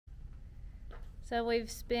So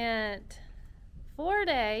we've spent 4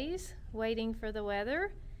 days waiting for the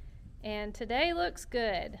weather, and today looks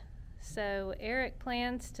good. So Eric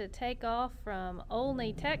plans to take off from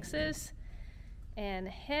Olney, Texas and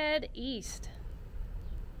head east.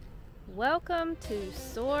 Welcome to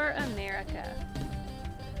Soar America.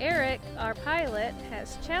 Eric, our pilot,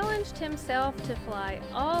 has challenged himself to fly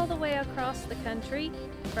all the way across the country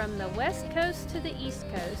from the west coast to the east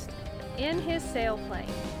coast in his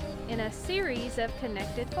sailplane in a series of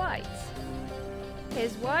connected flights.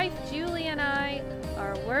 His wife Julie and I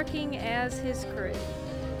are working as his crew.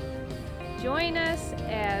 Join us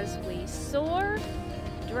as we soar,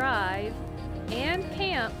 drive, and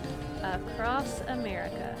camp across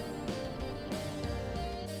America.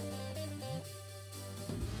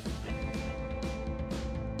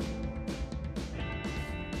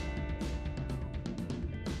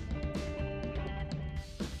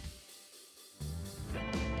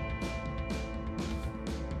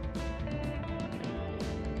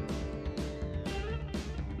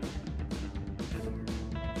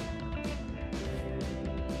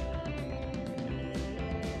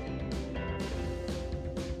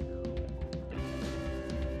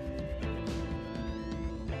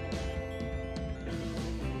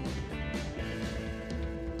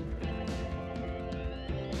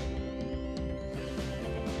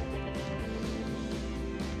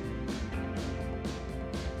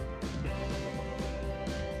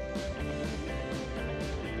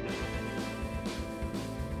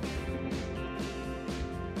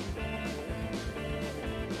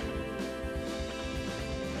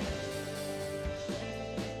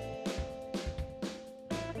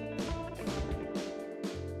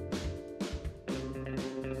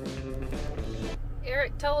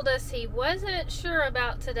 Eric told us he wasn't sure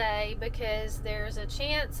about today because there's a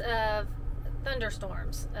chance of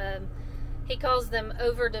thunderstorms. He calls them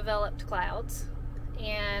overdeveloped clouds,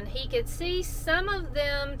 and he could see some of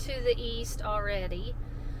them to the east already,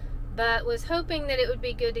 but was hoping that it would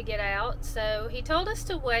be good to get out. So he told us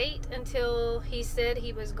to wait until he said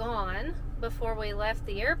he was gone before we left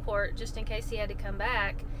the airport, just in case he had to come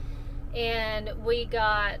back. And we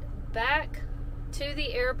got back to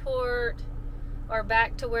the airport, or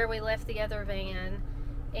back to where we left the other van,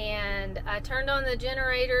 and I turned on the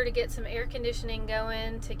generator to get some air conditioning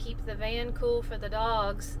going to keep the van cool for the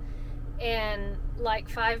dogs, and like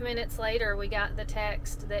 5 minutes later we got the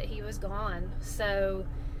text that he was gone. So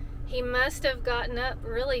he must have gotten up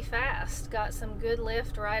really fast, got some good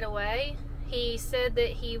lift right away. He said that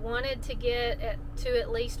he wanted to get to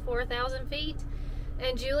at least 4,000 feet,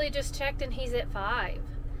 and Julie just checked and he's at 5.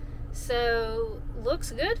 So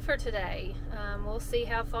looks good for today. We'll see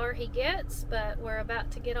how far he gets, but we're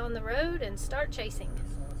about to get on the road and start chasing.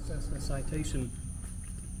 Cessna Citation,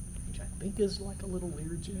 which I think is like a little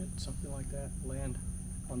Learjet, something like that, land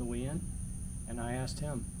on the way in. And I asked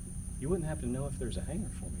him, you wouldn't happen to know if there's a hangar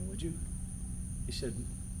for me, would you? He said,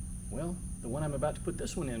 well, the one I'm about to put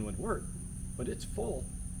this one in would work, but it's full.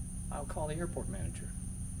 I'll call the airport manager.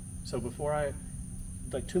 So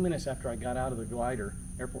like 2 minutes after I got out of the glider,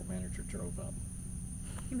 airport manager drove up.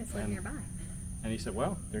 He must live nearby. And he said,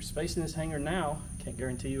 well, there's space in this hangar now. Can't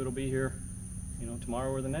guarantee you it'll be here,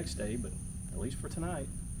 tomorrow or the next day, but at least for tonight.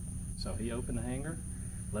 So he opened the hangar,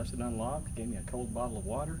 left it unlocked, gave me a cold bottle of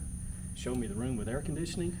water, showed me the room with air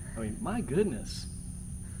conditioning. I mean, my goodness.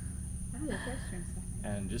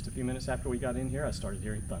 And just a few minutes after we got in here, I started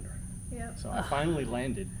hearing thunder. Yep. So I finally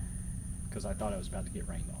landed because I thought I was about to get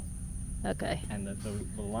rained on. Okay. And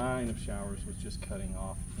the line of showers was just cutting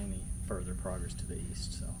off any further progress to the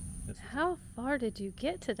east. So how far did you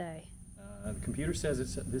get today? The computer says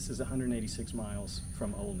this is 186 miles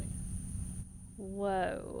from Olney.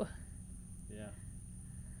 Whoa. Yeah.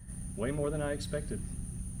 Way more than I expected.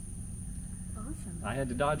 Awesome. I had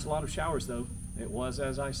to dodge a lot of showers though. It was,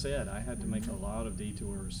 as I said, I had to make a lot of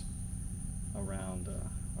detours around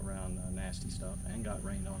nasty stuff, and got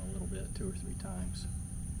rained on a little bit 2 or 3 times.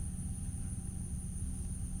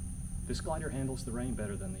 This glider handles the rain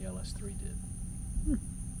better than the LS3 did.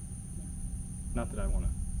 Not that I want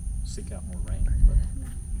to seek out more rain,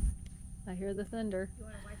 but I hear the thunder. You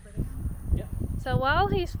want to wipe it yeah. So while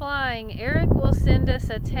he's flying, Eric will send us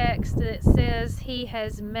a text that says he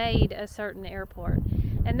has made a certain airport.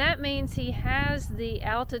 And that means he has the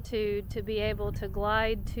altitude to be able to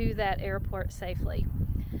glide to that airport safely.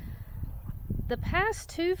 The past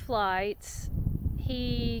 2 flights,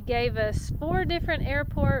 he gave us 4 different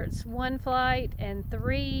airports one flight and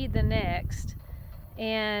 3 the next.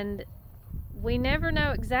 And we never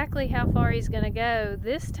know exactly how far he's going to go.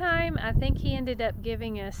 This time, I think he ended up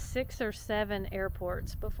giving us 6 or 7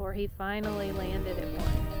 airports before he finally landed at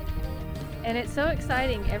one. And it's so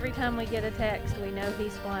exciting. Every time we get a text, we know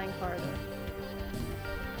he's flying farther.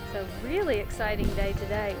 So really exciting day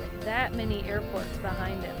today with that many airports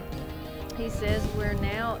behind him. He says we're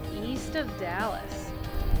now east of Dallas.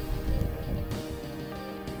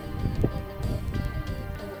 So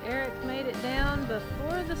Eric made it down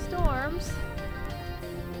before the storms.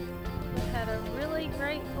 We had a really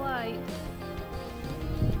great flight.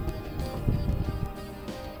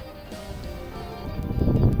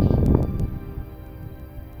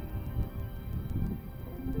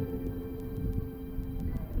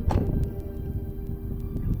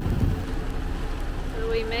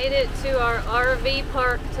 We made it to our RV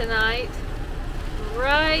park tonight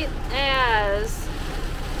right as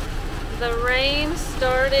the rain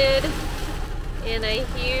started in a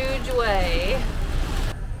huge way.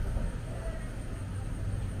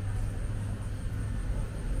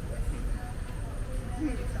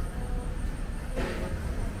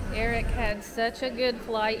 Eric had such a good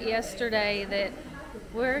flight yesterday that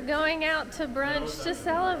we're going out to brunch to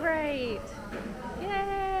celebrate.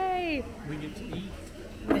 Yay! We get to eat.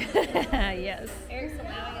 Yes. Eric's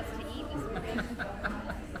allowing us to eat this morning.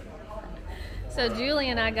 So Julie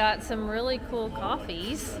and I got some really cool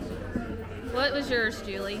coffees. What was yours,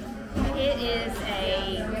 Julie? It is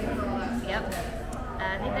I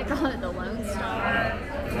think they call it the Lone Star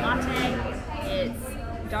latte. It's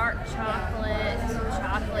dark chocolate,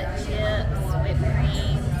 chocolate chips, whipped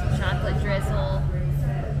cream, chocolate drizzle.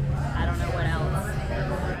 I don't know what else.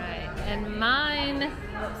 Right. And mine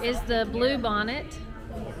is the Blue Bonnet,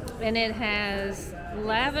 and it has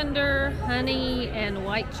lavender, honey, and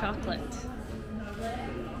white chocolate.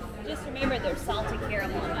 Just remember there's salted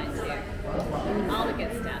caramel in mine too. All the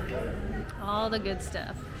good stuff. All the good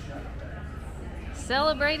stuff.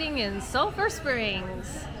 Celebrating in Sulphur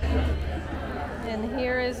Springs. And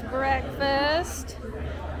here is breakfast.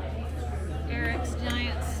 Eric's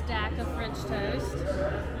giant stack of French toast.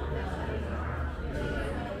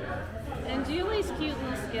 And Julie's cute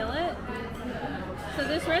little skillet. So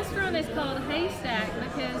this restaurant is called Haystack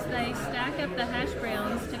because they stack up the hash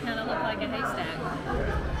browns to kind of look like a haystack.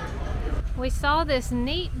 We saw this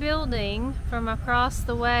neat building from across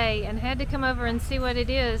the way and had to come over and see what it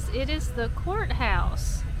is. It is the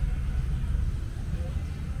courthouse.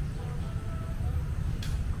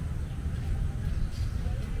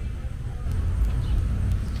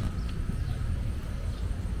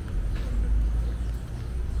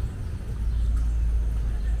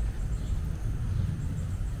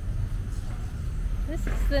 This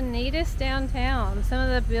is the neatest downtown. Some of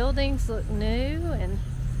the buildings look new and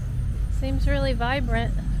seems really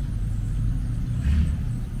vibrant.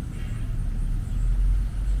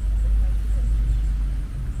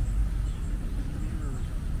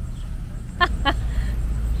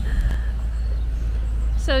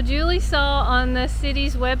 So Julie saw on the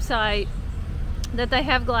city's website that they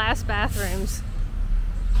have glass bathrooms.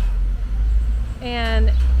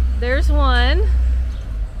 And there's one.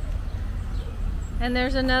 And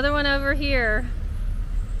there's another one over here.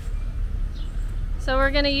 So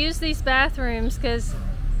we're gonna use these bathrooms because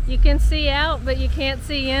you can see out but you can't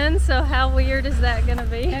see in, so how weird is that gonna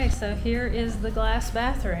be? Okay, so here is the glass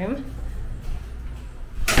bathroom.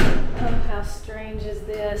 Oh, how strange is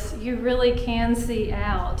this? You really can see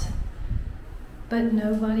out, but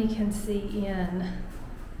nobody can see in.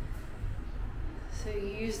 So you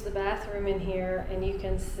use the bathroom in here and you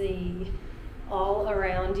can see all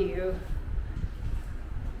around you.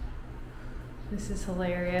 This is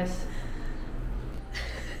hilarious.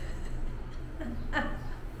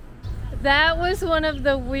 That was one of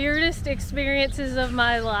the weirdest experiences of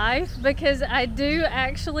my life because I do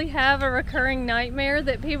actually have a recurring nightmare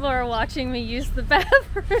that people are watching me use the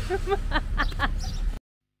bathroom.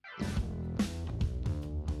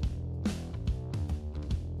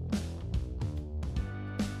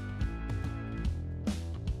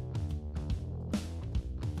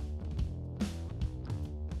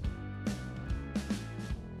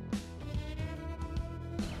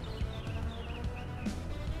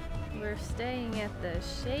 We're staying at the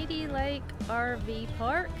Shady Lake RV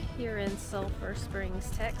Park here in Sulphur Springs,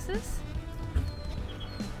 Texas.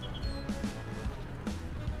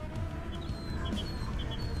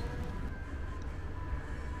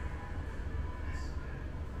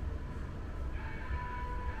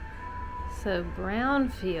 So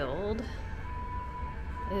Brownfield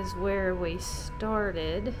is where we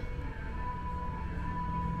started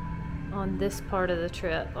on this part of the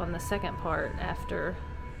trip, on the second part after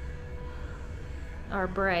our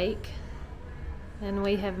break, and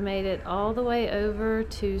we have made it all the way over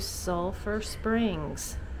to Sulphur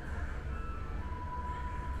Springs.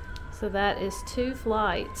 So that is 2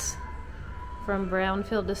 flights from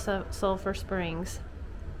Brownfield to Sulphur Springs.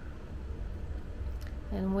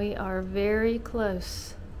 And we are very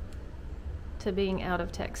close to being out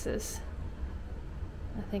of Texas.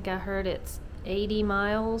 I think I heard it's 80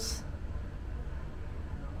 miles.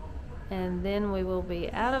 And then we will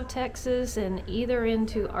be out of Texas and either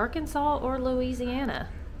into Arkansas or Louisiana.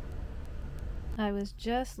 I was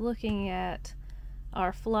just looking at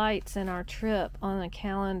our flights and our trip on the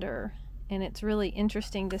calendar, and it's really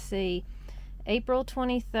interesting to see April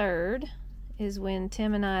 23rd is when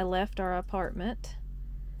Tim and I left our apartment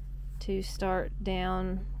to start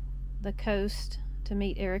down the coast to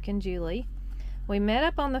meet Eric and Julie. We met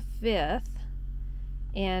up on the 5th,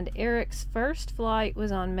 and Eric's first flight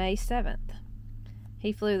was on May 7th.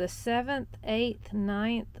 He flew the 7th, 8th,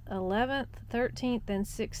 9th, 11th, 13th, and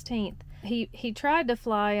 16th. He tried to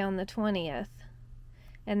fly on the 20th,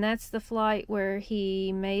 and that's the flight where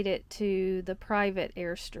he made it to the private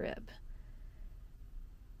airstrip.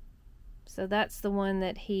 So that's the one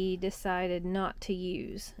that he decided not to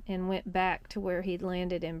use and went back to where he'd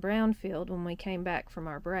landed in Brownfield when we came back from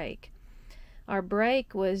our break. Our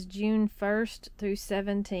break was June 1st through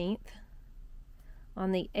 17th.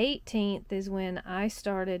 On the 18th is when I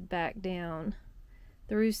started back down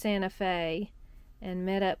through Santa Fe and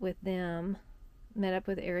met up with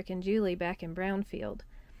Eric and Julie back in Brownfield.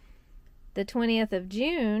 The 20th of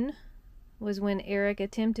June was when Eric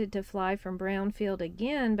attempted to fly from Brownfield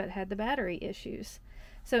again but had the battery issues.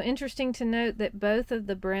 So interesting to note that both of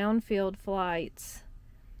the Brownfield flights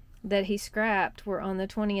that he scrapped were on the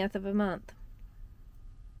 20th of a month.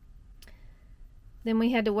 Then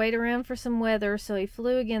we had to wait around for some weather, so he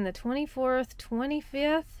flew again the 24th,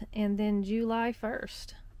 25th, and then July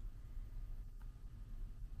 1st.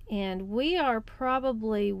 And we are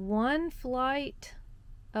probably one flight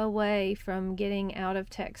away from getting out of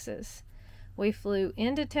Texas. We flew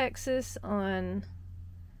into Texas on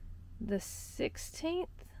the 16th.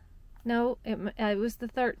 No, it was the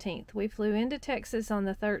 13th. We flew into Texas on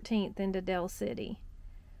the 13th into Del City.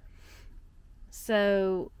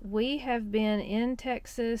 So we have been in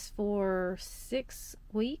Texas for 6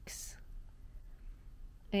 weeks.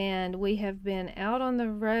 And we have been out on the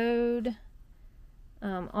road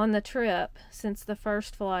on the trip since the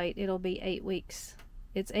first flight. It'll be 8 weeks.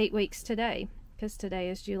 It's 8 weeks today, because today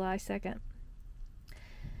is July 2nd.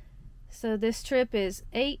 So this trip is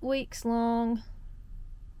 8 weeks long,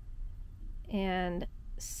 and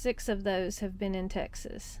 6 of those have been in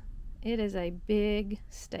Texas. It is a big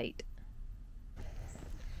state.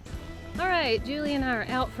 Alright, Julie and I are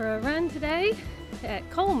out for a run today at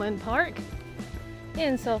Coleman Park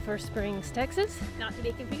in Sulphur Springs, Texas. Not to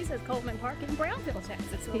be confused with Coleman Park in Brownfield,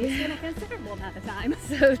 Texas, where we spent a considerable amount of time.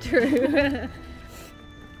 So true.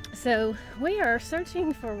 So we are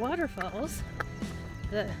searching for waterfalls.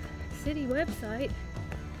 The city website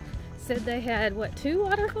said they had, what, 2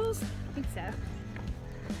 waterfalls? I think so.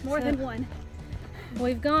 More than one.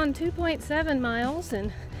 We've gone 2.7 miles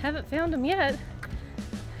and haven't found them yet.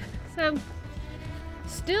 So,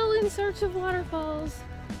 still in search of waterfalls,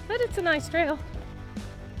 but it's a nice trail.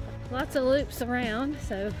 Lots of loops around,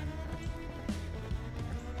 so.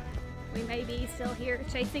 We may be still here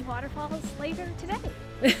chasing waterfalls later today.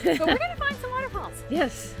 But we're gonna find some waterfalls.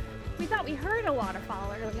 Yes. We thought we heard a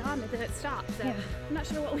waterfall early on, but then it stopped, so yeah. I'm not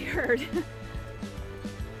sure what we heard.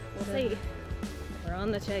 We'll see. We're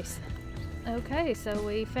on the chase. Okay, so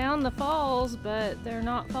we found the falls, but they're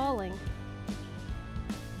not falling.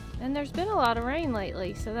 And there's been a lot of rain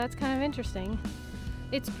lately, so that's kind of interesting.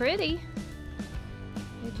 It's pretty.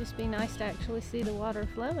 It'd just be nice to actually see the water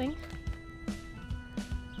flowing.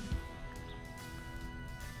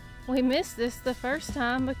 We missed this the first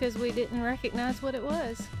time because we didn't recognize what it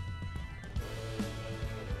was.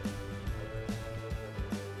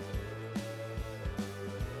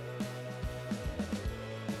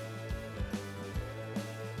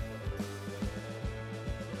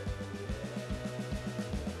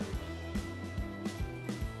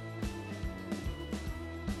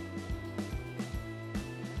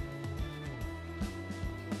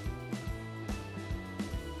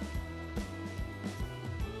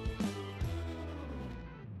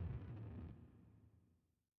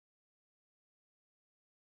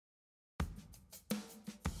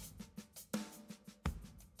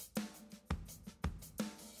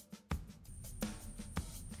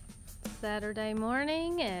 Saturday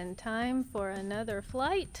morning and time for another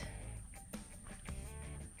flight.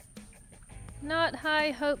 Not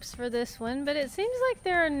high hopes for this one, but it seems like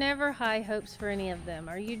there are never high hopes for any of them.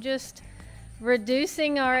 Are you just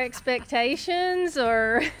reducing our expectations,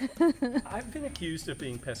 or? I've been accused of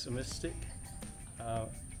being pessimistic.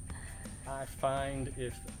 I find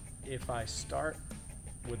if if I start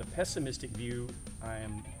with a pessimistic view, I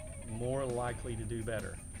am more likely to do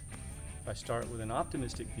better. If I start with an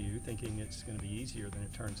optimistic view, thinking it's going to be easier than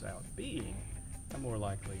it turns out being, I'm more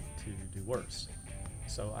likely to do worse.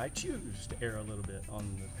 So I choose to err a little bit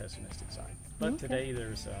on the pessimistic side. But today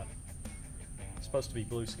there's supposed to be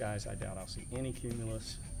blue skies. I doubt I'll see any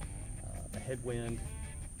cumulus, a headwind,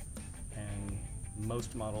 and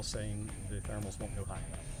most models saying the thermals won't go high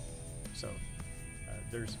enough. So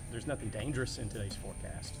there's nothing dangerous in today's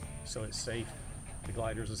forecast. So it's safe. The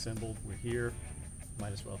glider's assembled. We're here.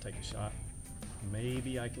 Might as well take a shot.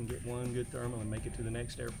 Maybe I can get one good thermal and make it to the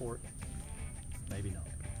next airport. Maybe not.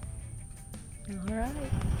 All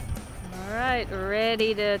right. All right,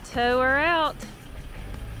 ready to tow her out.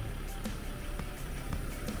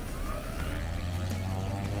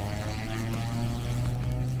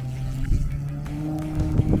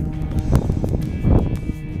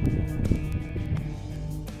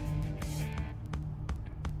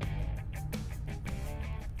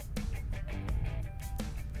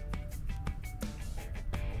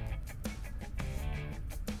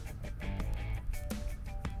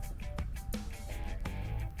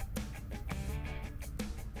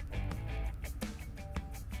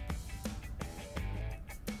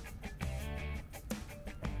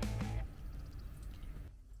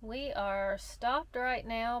 We are stopped right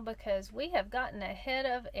now because we have gotten ahead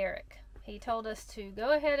of Eric. He told us to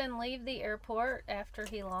go ahead and leave the airport after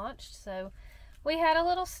he launched, so we had a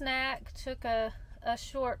little snack, took a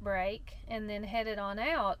short break, and then headed on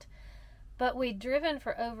out. But we'd driven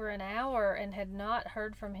for over an hour and had not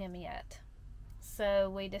heard from him yet. So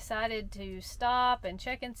we decided to stop and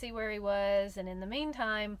check and see where he was, and in the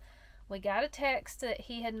meantime, we got a text that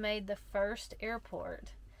he had made the first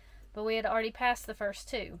airport. But we had already passed the first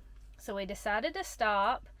two. So we decided to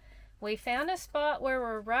stop. We found a spot where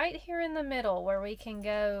we're right here in the middle where we can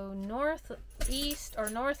go northeast or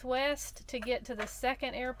northwest to get to the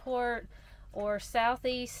second airport or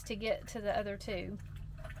southeast to get to the other two.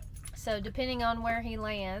 So depending on where he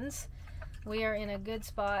lands, we are in a good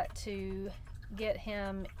spot to get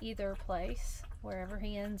him either place, wherever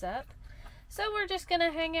he ends up. So we're just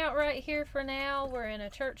gonna hang out right here for now. We're in a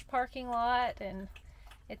church parking lot and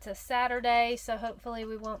it's a Saturday, so hopefully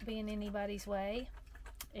we won't be in anybody's way.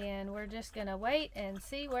 And we're just gonna wait and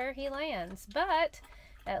see where he lands. But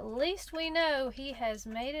at least we know he has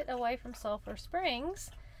made it away from Sulphur Springs,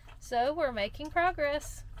 so we're making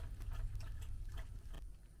progress.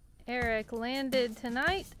 Eric landed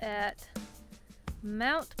tonight at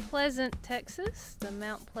Mount Pleasant, Texas, the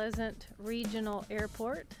Mount Pleasant Regional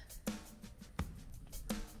Airport.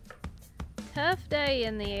 Tough day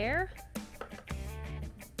in the air,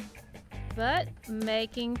 but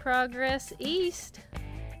making progress east.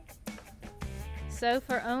 So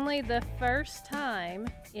for only the first time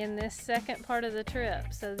in this second part of the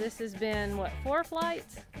trip, so this has been, what, 4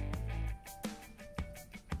 flights?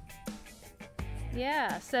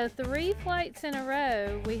 Yeah, so 3 flights in a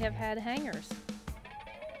row we have had hangars.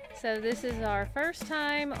 So this is our first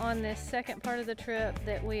time on this second part of the trip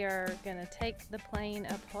that we are gonna take the plane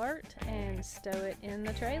apart and stow it in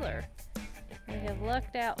the trailer. We have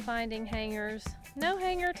lucked out finding hangars. No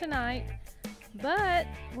hangar tonight, but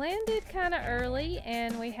landed kind of early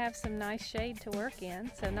and we have some nice shade to work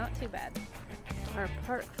in, so not too bad. Our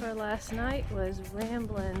part for last night was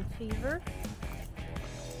Ramblin' Fever.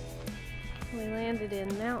 We landed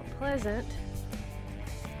in Mount Pleasant,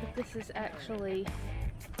 but this is actually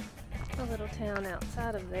a little town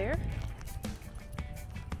outside of there.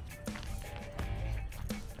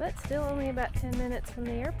 But still only about 10 minutes from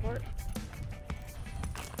the airport.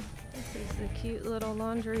 This is the cute little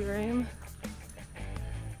laundry room.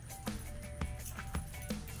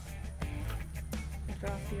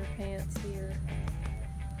 Drop your pants here.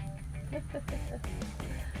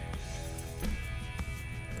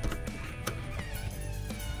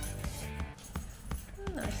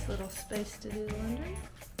 Nice little space to do laundry.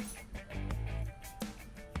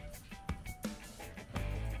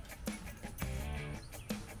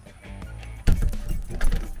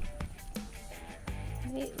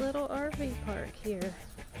 Neat little RV park here.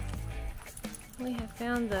 We have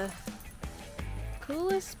found the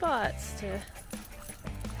coolest spots to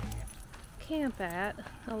camp at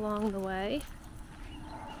along the way.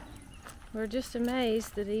 We're just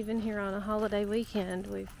amazed that even here on a holiday weekend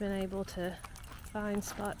we've been able to find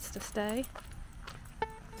spots to stay.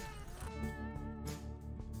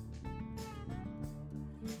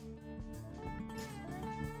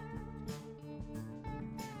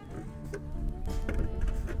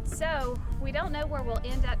 So we don't know where we'll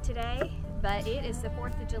end up today, but it is the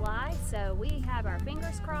 4th of July, so we have our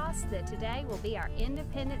fingers crossed that today will be our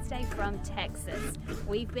Independence Day from Texas.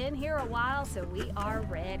 We've been here a while, so we are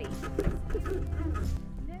ready.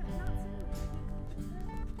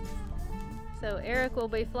 So Eric will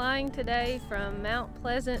be flying today from Mount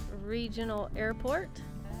Pleasant Regional Airport.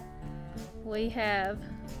 We have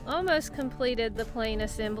almost completed the plane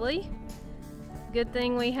assembly. Good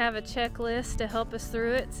thing we have a checklist to help us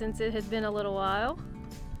through it since it had been a little while.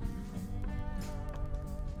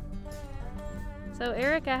 So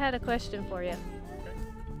Eric, I had a question for you.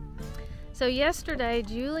 So yesterday,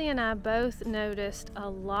 Julie and I both noticed a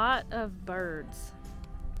lot of birds,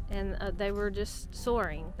 and they were just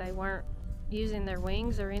soaring. They weren't using their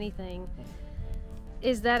wings or anything.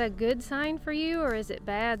 Is that a good sign for you, or is it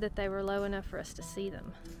bad that they were low enough for us to see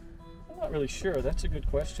them? I'm not really sure. That's a good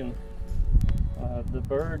question. The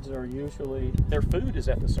birds are usually, their food is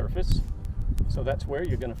at the surface, so that's where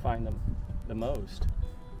you're going to find them the most.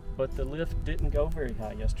 But the lift didn't go very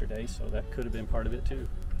high yesterday, so that could have been part of it too.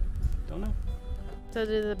 Don't know. So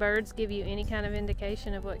do the birds give you any kind of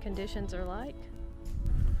indication of what conditions are like?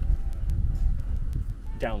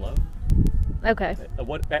 Down low. Okay.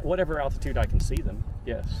 At whatever altitude I can see them,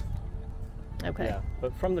 yes. Okay. Yeah,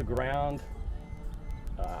 but from the ground,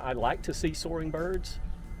 I like to see soaring birds,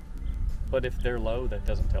 but if they're low, that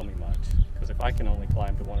doesn't tell me much. Because if I can only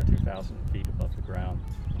climb to 1,000 or 2,000 feet above the ground,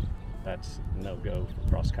 that's no-go for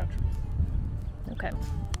cross country. Okay.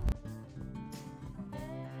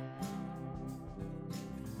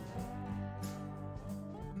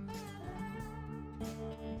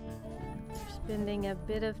 Spending a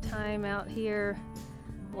bit of time out here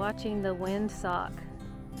watching the windsock.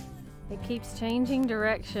 It keeps changing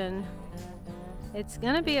direction. It's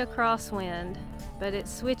going to be a crosswind, but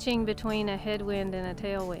it's switching between a headwind and a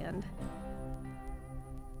tailwind.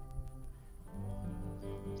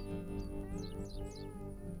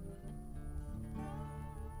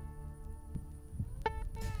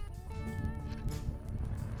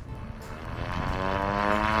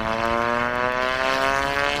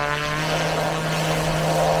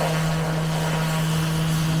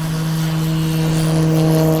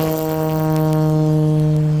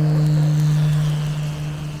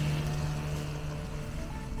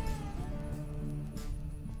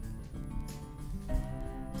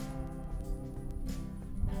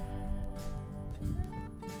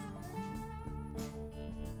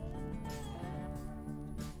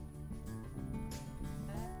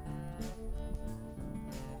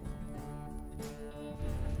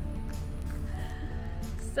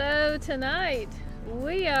 So tonight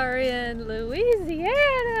we are in Louisiana.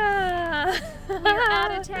 We're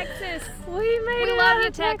out of Texas. We love out you,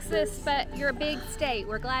 of Texas, but you're a big state.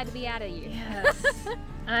 We're glad to be out of you. Yes.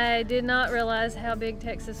 I did not realize how big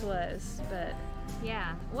Texas was, but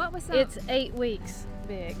yeah. What was that? It's 8 weeks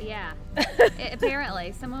big. Yeah.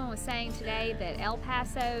 Apparently, someone was saying today that El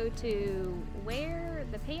Paso to where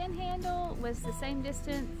the Panhandle was the same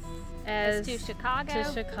distance as to Chicago.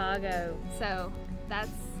 So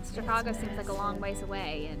Chicago seems like a long ways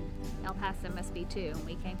away, and El Paso must be too, and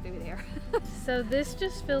we came through there. So this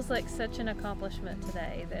just feels like such an accomplishment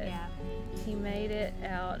today that he made it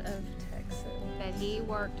out of Texas. But he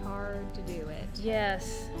worked hard to do it.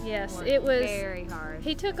 Yes, Worked it was very hard.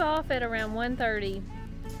 He took off at around 1:30,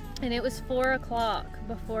 and it was 4 o'clock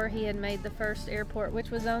before he had made the first airport,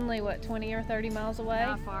 which was only what, 20 or 30 miles away?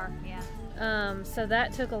 Not far, yeah. So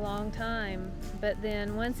that took a long time, but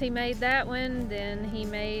then once he made that one, then he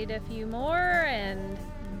made a few more, and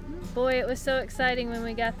boy, it was so exciting when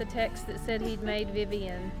we got the text that said he'd made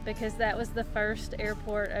Vivian, because that was the first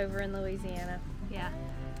airport over in Louisiana. Yeah.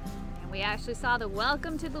 And we actually saw the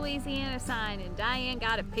Welcome to Louisiana sign, and Diane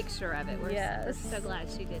got a picture of it. We're so glad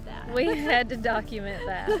she did that. We had to document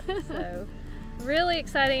that. So really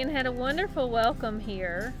exciting, and had a wonderful welcome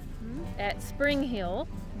here at Spring Hill.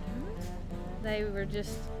 They were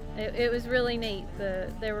just, it was really neat.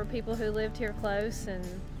 There were people who lived here close, and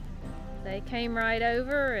they came right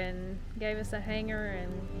over and gave us a hangar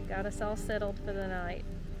and got us all settled for the night.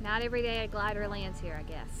 Not every day a glider lands here, I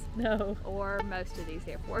guess. No. Or most of these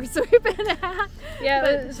airports we've been at. Yeah,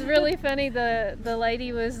 it was really funny. The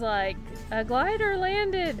lady was like, a glider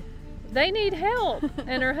landed. They need help.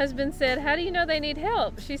 And her husband said, how do you know they need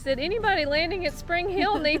help? She said, anybody landing at Spring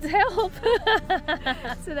Hill needs help.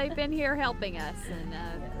 So they've been here helping us, and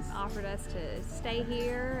offered us to stay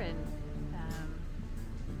here, and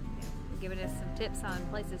giving us some tips on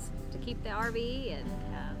places to keep the RV and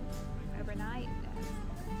overnight,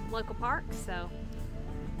 local park. So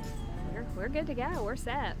we're good to go. We're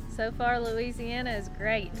set. So far, Louisiana is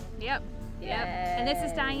great. Yep. Yep. And this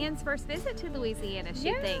is Diane's first visit to Louisiana,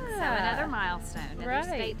 she thinks. So another milestone, another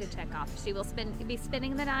state to check off. She will be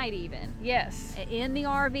spending the night even. Yes. In the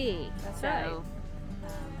RV. That's so, right.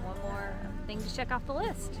 One more thing to check off the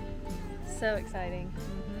list. So exciting.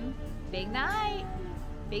 Big night.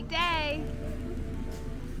 Big day.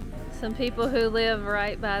 Some people who live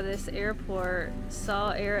right by this airport saw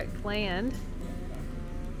Eric land,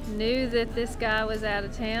 knew that this guy was out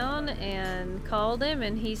of town, and called him,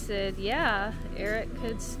 and he said, yeah, Eric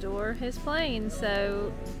could store his plane,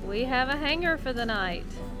 so we have a hangar for the night.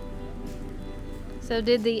 So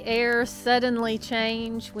did the air suddenly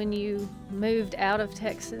change when you moved out of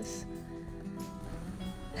Texas?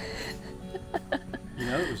 You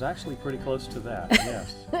know, it was actually pretty close to that,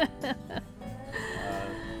 yes.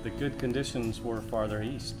 The good conditions were farther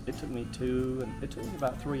east. It took me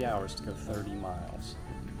about 3 hours to go 30 miles.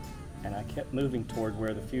 And I kept moving toward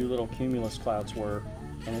where the few little cumulus clouds were,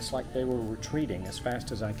 and it's like they were retreating as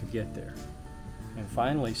fast as I could get there. And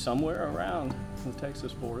finally, somewhere around the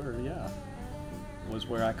Texas border, was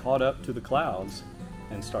where I caught up to the clouds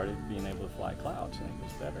and started being able to fly clouds, and it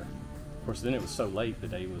was better. Of course, then it was so late, the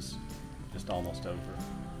day was just almost over,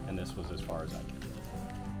 and this was as far as I could get.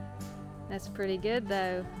 That's pretty good,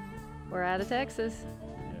 though. We're out of Texas.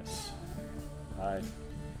 Yes. I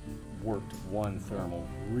worked one thermal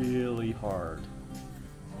really hard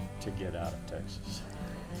to get out of Texas.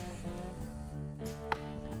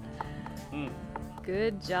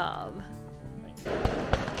 Good job. Thank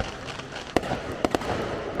you.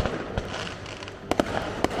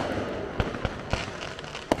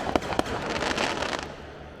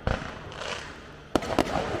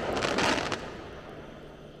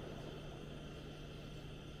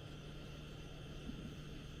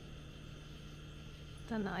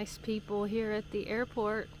 The nice people here at the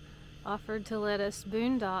airport offered to let us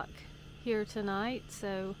boondock here tonight,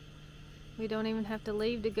 so we don't even have to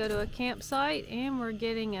leave to go to a campsite, and we're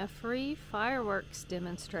getting a free fireworks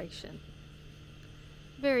demonstration.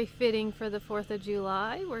 Very fitting for the 4th of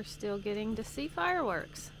July. We're still getting to see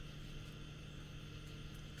fireworks.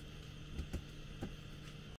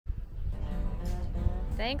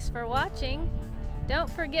 Thanks for watching. Don't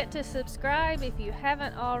forget to subscribe if you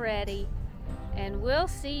haven't already. And we'll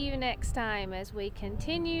see you next time as we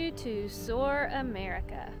continue to soar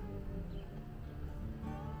America.